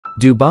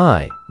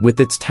Dubai, with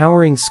its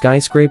towering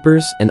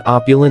skyscrapers and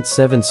opulent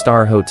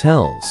 7-star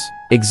hotels,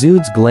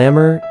 exudes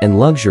glamour and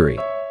luxury.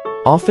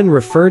 Often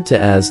referred to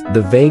as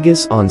the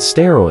Vegas on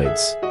steroids,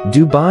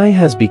 Dubai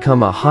has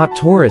become a hot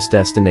tourist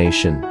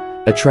destination,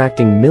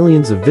 attracting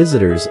millions of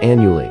visitors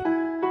annually.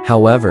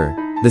 However,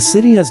 the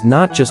city has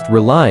not just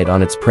relied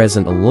on its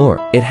present allure,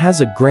 it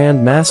has a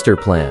grand master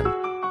plan,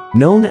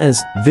 known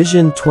as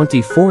Vision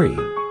 2040,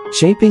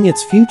 shaping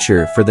its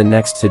future for the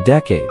next 2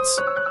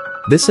 decades.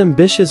 This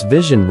ambitious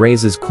vision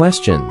raises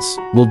questions.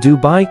 Will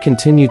Dubai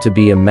continue to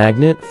be a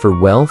magnet for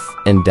wealth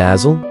and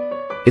dazzle?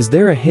 Is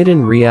there a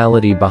hidden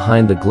reality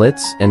behind the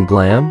glitz and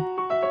glam?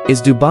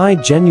 Is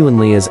Dubai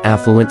genuinely as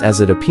affluent as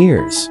it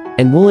appears,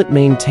 and will it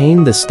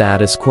maintain the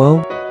status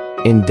quo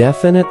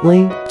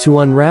indefinitely? To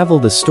unravel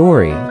the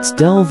story, let's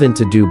delve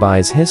into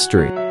Dubai's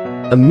history.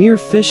 A mere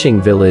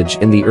fishing village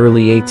in the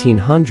early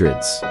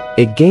 1800s,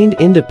 it gained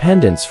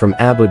independence from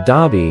Abu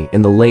Dhabi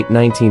in the late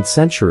 19th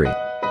century.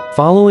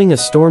 Following a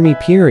stormy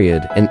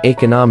period and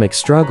economic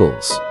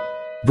struggles,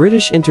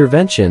 British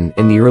intervention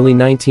in the early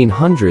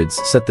 1900s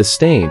set the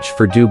stage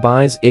for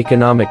Dubai's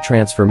economic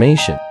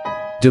transformation.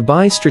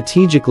 Dubai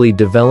strategically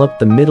developed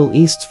the Middle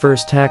East's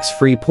first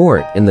tax-free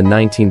port in the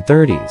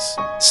 1930s,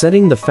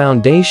 setting the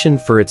foundation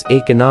for its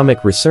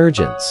economic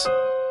resurgence.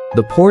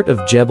 The port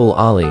of Jebel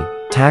Ali,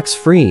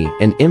 tax-free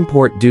and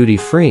import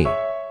duty-free,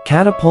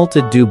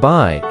 catapulted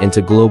Dubai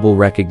into global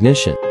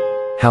recognition.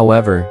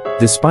 However,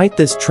 despite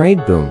this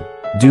trade boom,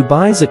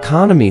 Dubai's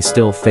economy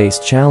still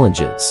faced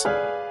challenges.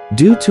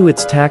 Due to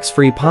its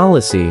tax-free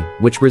policy,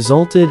 which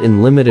resulted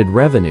in limited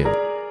revenue.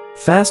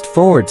 Fast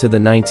forward to the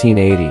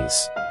 1980s,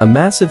 a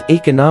massive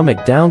economic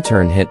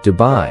downturn hit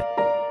Dubai.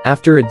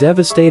 After a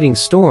devastating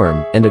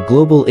storm and a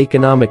global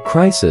economic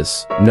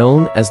crisis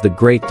known as the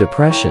Great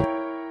Depression.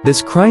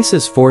 This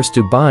crisis forced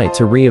Dubai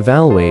to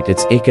reevaluate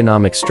its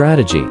economic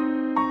strategy.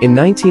 In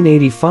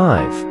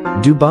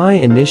 1985,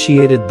 Dubai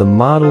initiated the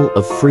model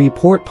of free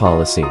port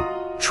policy,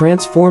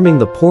 transforming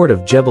the port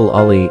of Jebel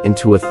Ali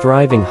into a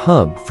thriving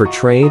hub for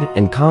trade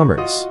and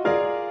commerce.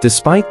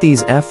 Despite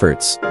these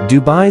efforts,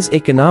 Dubai's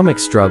economic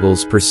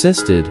struggles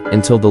persisted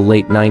until the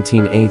late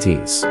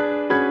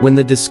 1980s, when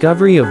the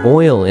discovery of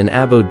oil in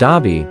Abu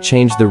Dhabi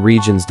changed the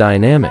region's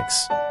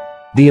dynamics.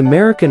 The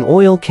American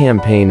oil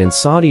campaign in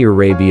Saudi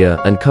Arabia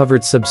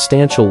uncovered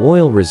substantial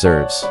oil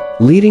reserves,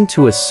 leading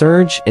to a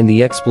surge in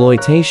the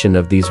exploitation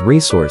of these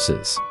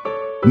resources.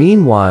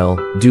 Meanwhile,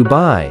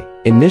 Dubai,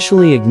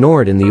 initially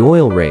ignored in the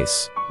oil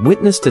race,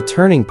 witnessed a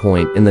turning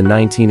point in the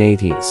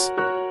 1980s.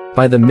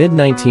 By the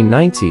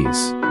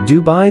mid-1990s,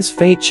 Dubai's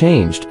fate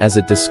changed as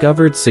it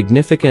discovered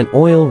significant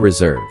oil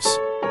reserves.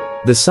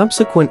 The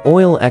subsequent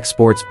oil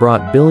exports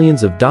brought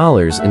billions of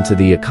dollars into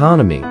the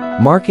economy,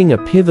 marking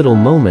a pivotal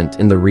moment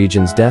in the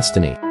region's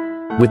destiny.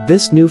 With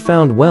this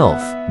newfound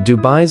wealth,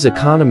 Dubai's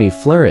economy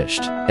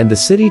flourished, and the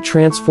city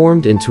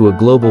transformed into a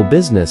global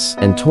business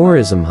and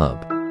tourism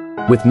hub.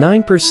 With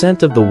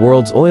 9% of the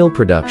world's oil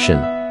production,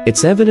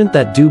 it's evident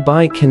that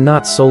Dubai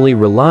cannot solely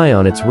rely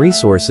on its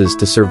resources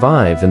to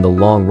survive in the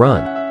long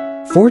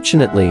run.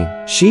 Fortunately,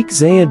 Sheikh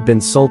Zayed bin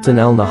Sultan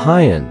Al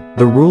Nahyan,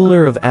 the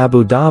ruler of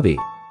Abu Dhabi,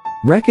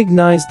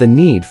 recognized the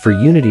need for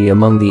unity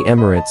among the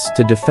Emirates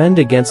to defend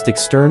against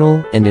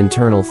external and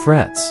internal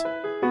threats.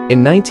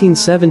 In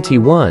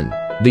 1971,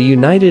 the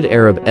United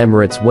Arab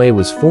Emirates Way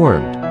was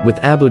formed, with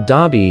Abu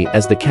Dhabi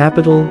as the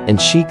capital and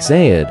Sheikh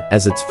Zayed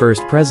as its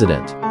first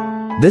president.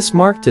 This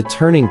marked a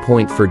turning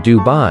point for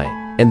Dubai,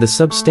 and the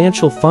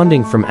substantial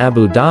funding from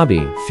Abu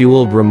Dhabi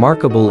fueled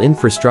remarkable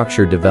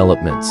infrastructure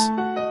developments.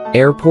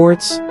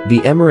 Airports, the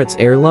Emirates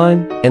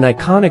airline, and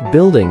iconic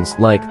buildings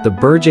like the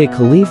Burj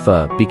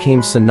Khalifa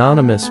became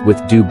synonymous with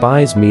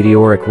Dubai's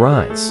meteoric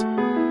rise.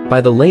 By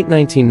the late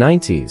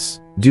 1990s,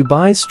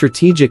 Dubai's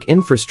strategic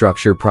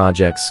infrastructure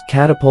projects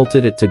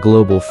catapulted it to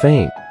global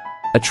fame,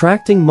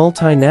 attracting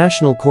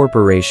multinational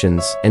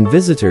corporations and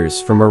visitors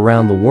from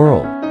around the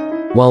world.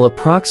 While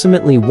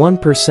approximately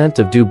 1%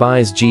 of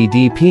Dubai's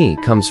GDP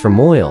comes from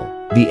oil,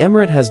 the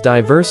emirate has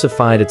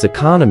diversified its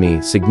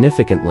economy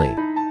significantly.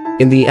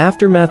 In the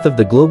aftermath of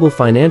the global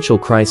financial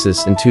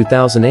crisis in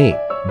 2008,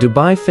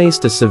 Dubai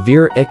faced a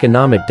severe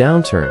economic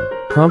downturn,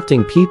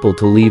 prompting people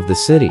to leave the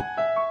city.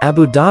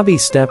 Abu Dhabi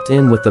stepped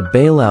in with a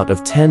bailout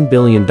of $10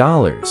 billion,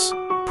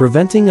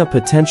 preventing a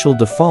potential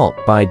default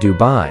by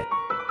Dubai.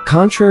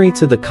 Contrary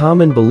to the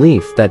common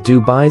belief that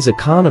Dubai's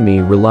economy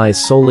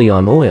relies solely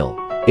on oil,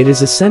 it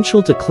is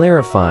essential to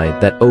clarify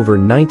that over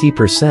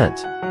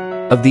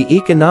 90% of the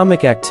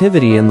economic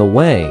activity in the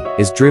way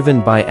is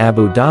driven by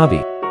Abu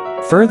Dhabi.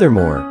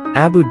 Furthermore,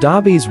 Abu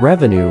Dhabi's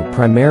revenue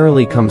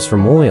primarily comes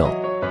from oil.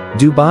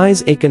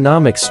 Dubai's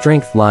economic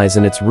strength lies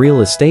in its real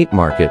estate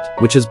market,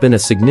 which has been a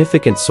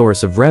significant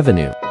source of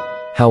revenue.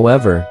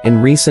 However,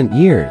 in recent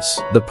years,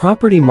 the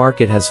property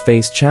market has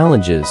faced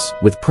challenges,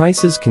 with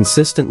prices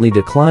consistently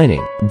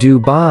declining.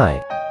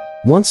 Dubai,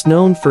 once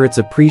known for its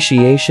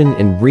appreciation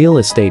in real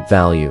estate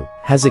value,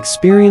 has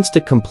experienced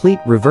a complete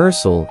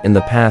reversal in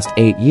the past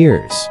 8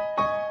 years.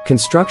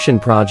 Construction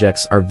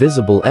projects are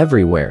visible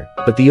everywhere,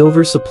 but the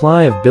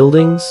oversupply of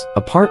buildings,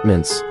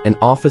 apartments, and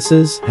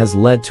offices has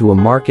led to a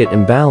market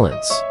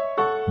imbalance.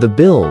 The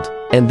 "build,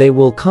 and they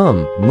will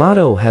come"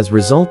 motto has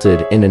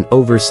resulted in an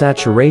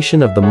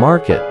oversaturation of the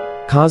market,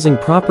 causing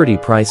property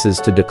prices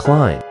to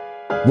decline.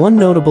 One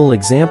notable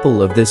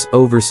example of this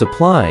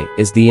oversupply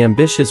is the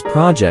ambitious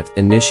project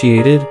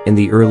initiated in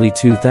the early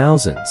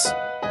 2000s.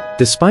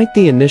 Despite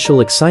the initial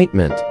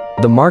excitement,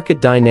 the market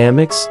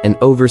dynamics and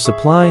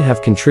oversupply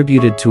have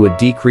contributed to a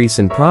decrease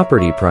in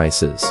property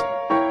prices.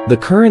 The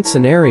current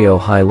scenario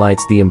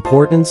highlights the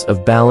importance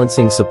of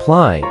balancing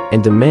supply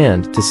and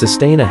demand to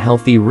sustain a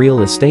healthy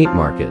real estate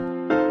market.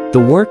 The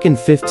work in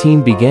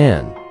 2015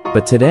 began,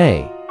 but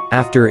today,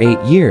 after 8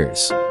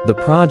 years, the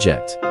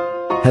project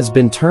has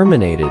been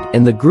terminated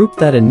and the group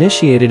that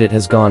initiated it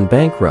has gone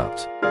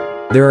bankrupt.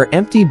 There are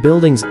empty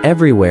buildings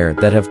everywhere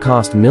that have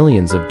cost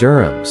millions of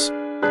dirhams.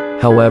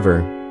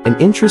 However, an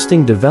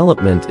interesting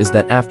development is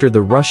that after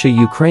the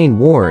Russia-Ukraine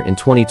war in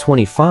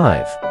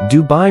 2025,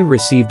 Dubai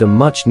received a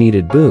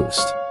much-needed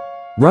boost.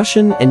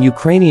 Russian and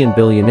Ukrainian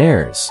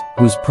billionaires,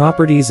 whose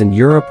properties in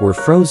Europe were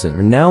frozen,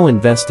 are now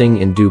investing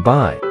in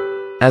Dubai.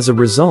 As a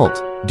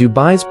result,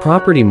 Dubai's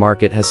property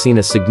market has seen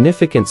a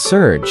significant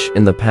surge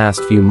in the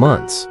past few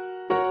months.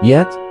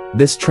 Yet,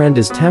 this trend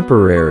is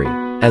temporary,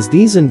 as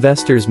these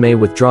investors may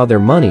withdraw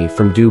their money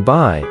from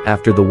Dubai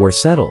after the war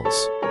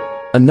settles.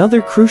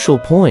 Another crucial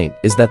point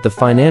is that the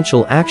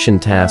Financial Action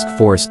Task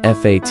Force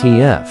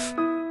 (FATF)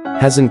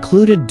 has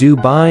included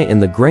Dubai in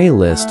the gray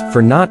list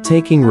for not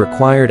taking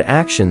required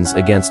actions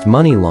against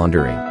money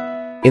laundering.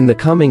 In the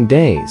coming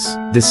days,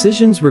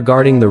 decisions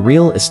regarding the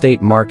real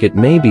estate market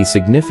may be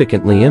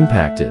significantly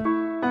impacted.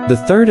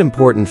 The third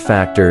important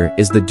factor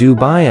is the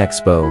Dubai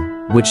Expo,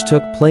 which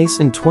took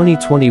place in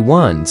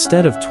 2021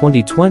 instead of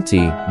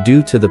 2020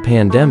 due to the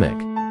pandemic.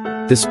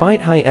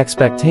 Despite high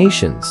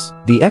expectations,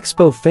 the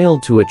expo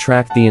failed to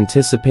attract the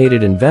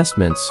anticipated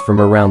investments from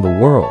around the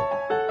world.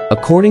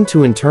 According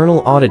to internal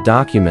audit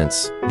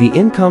documents, the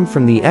income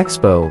from the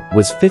expo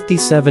was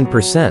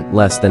 57%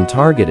 less than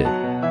targeted.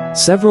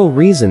 Several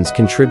reasons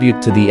contribute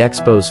to the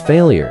expo's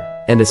failure,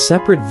 and a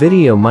separate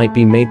video might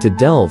be made to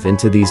delve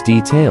into these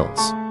details.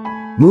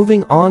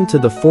 Moving on to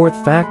the fourth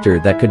factor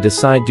that could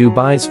decide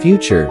Dubai's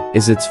future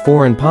is its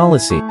foreign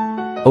policy.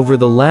 Over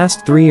the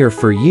last 3 or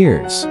 4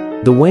 years,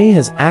 the UAE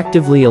has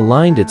actively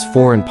aligned its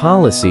foreign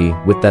policy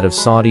with that of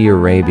Saudi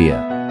Arabia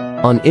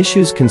on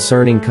issues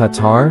concerning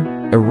Qatar,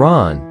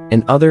 Iran,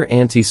 and other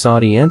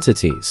anti-Saudi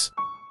entities.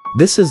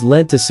 This has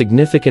led to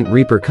significant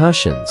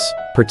repercussions,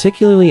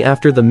 particularly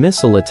after the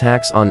missile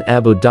attacks on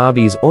Abu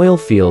Dhabi's oil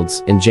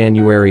fields in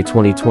January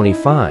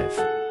 2025.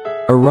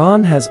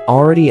 Iran has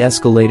already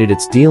escalated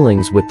its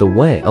dealings with the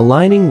UAE,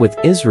 aligning with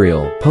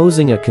Israel,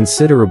 posing a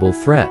considerable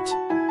threat.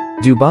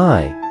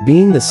 Dubai,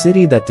 being the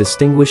city that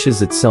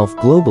distinguishes itself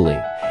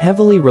globally,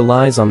 heavily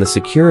relies on the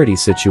security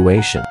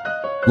situation.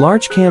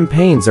 Large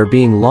campaigns are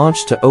being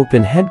launched to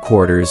open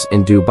headquarters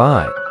in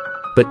Dubai.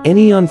 But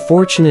any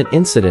unfortunate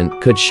incident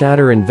could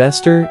shatter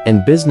investor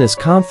and business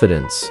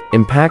confidence,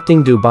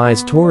 impacting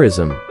Dubai's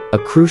tourism, a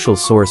crucial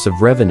source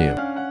of revenue.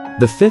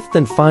 The fifth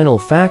and final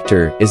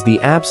factor is the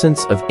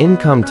absence of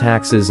income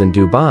taxes in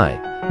Dubai,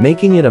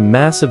 making it a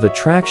massive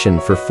attraction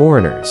for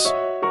foreigners.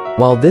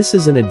 While this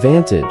is an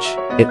advantage,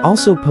 it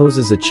also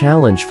poses a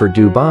challenge for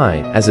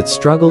Dubai as it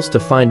struggles to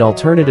find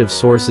alternative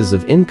sources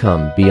of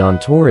income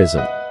beyond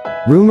tourism.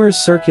 Rumors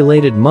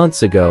circulated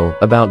months ago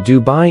about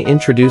Dubai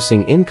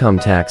introducing income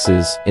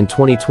taxes in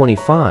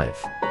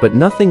 2025, but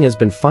nothing has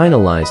been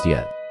finalized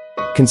yet.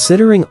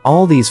 Considering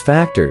all these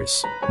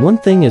factors, one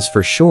thing is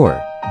for sure: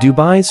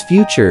 Dubai's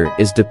future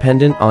is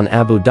dependent on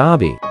Abu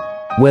Dhabi,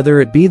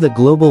 whether it be the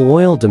global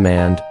oil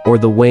demand or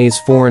the UAE's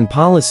foreign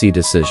policy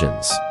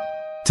decisions.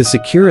 To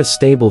secure a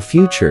stable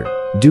future,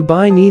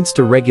 Dubai needs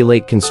to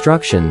regulate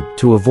construction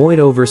to avoid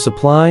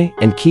oversupply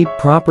and keep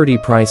property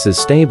prices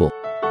stable.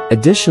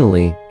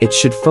 Additionally, it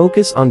should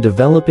focus on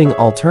developing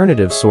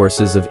alternative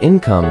sources of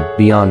income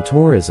beyond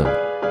tourism.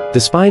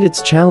 Despite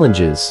its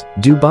challenges,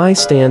 Dubai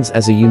stands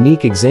as a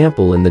unique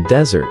example in the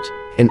desert,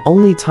 and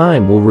only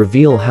time will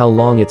reveal how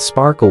long its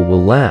sparkle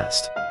will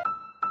last.